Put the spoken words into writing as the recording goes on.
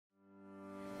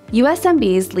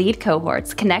USMB's lead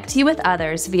cohorts connect you with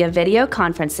others via video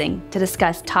conferencing to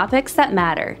discuss topics that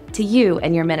matter to you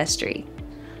and your ministry.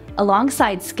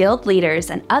 Alongside skilled leaders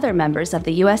and other members of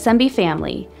the USMB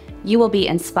family, you will be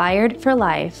inspired for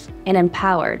life and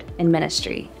empowered in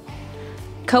ministry.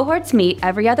 Cohorts meet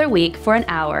every other week for an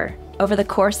hour over the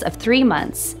course of 3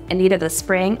 months in either the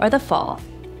spring or the fall.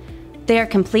 They are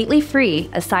completely free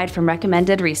aside from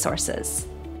recommended resources.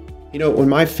 You know, when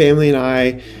my family and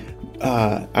I,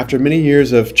 after many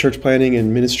years of church planting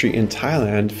and ministry in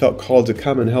Thailand, felt called to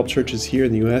come and help churches here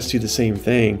in the U.S. do the same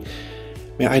thing,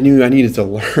 I knew I needed to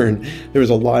learn. There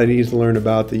was a lot I needed to learn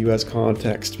about the U.S.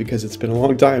 context because it's been a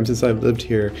long time since I've lived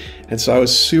here. And so I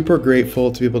was super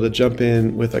grateful to be able to jump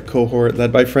in with a cohort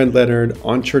led by friend Leonard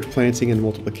on church planting and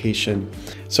multiplication.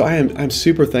 So I'm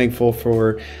super thankful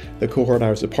for the cohort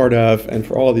I was a part of and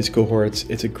for all of these cohorts.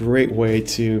 It's a great way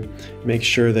to make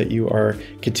sure that you are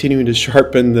continuing to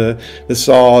sharpen the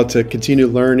saw, to continue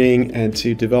learning and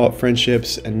to develop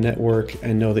friendships and network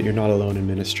and know that you're not alone in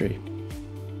ministry.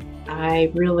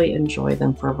 I really enjoy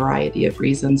them for a variety of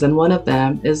reasons, and one of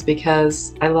them is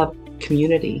because I love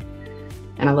community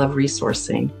and I love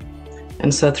resourcing.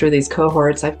 And so through these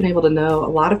cohorts, I've been able to know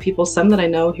a lot of people, some that I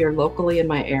know here locally in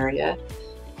my area,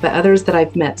 but others that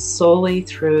I've met solely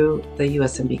through the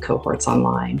USMB cohorts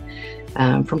online,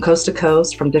 from coast to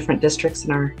coast, from different districts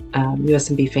in our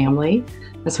USMB family.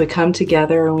 As we come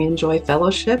together and we enjoy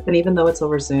fellowship, and even though it's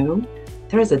over Zoom,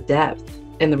 there is a depth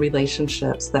in the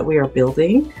relationships that we are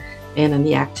building and in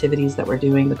the activities that we're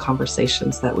doing, the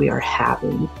conversations that we are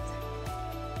having.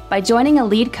 By joining a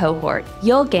lead cohort,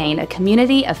 you'll gain a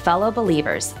community of fellow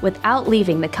believers without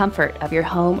leaving the comfort of your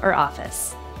home or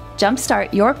office.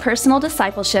 Jumpstart your personal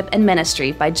discipleship and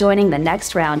ministry by joining the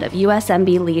next round of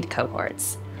USMB lead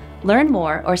cohorts. Learn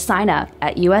more or sign up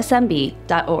at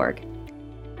usmb.org.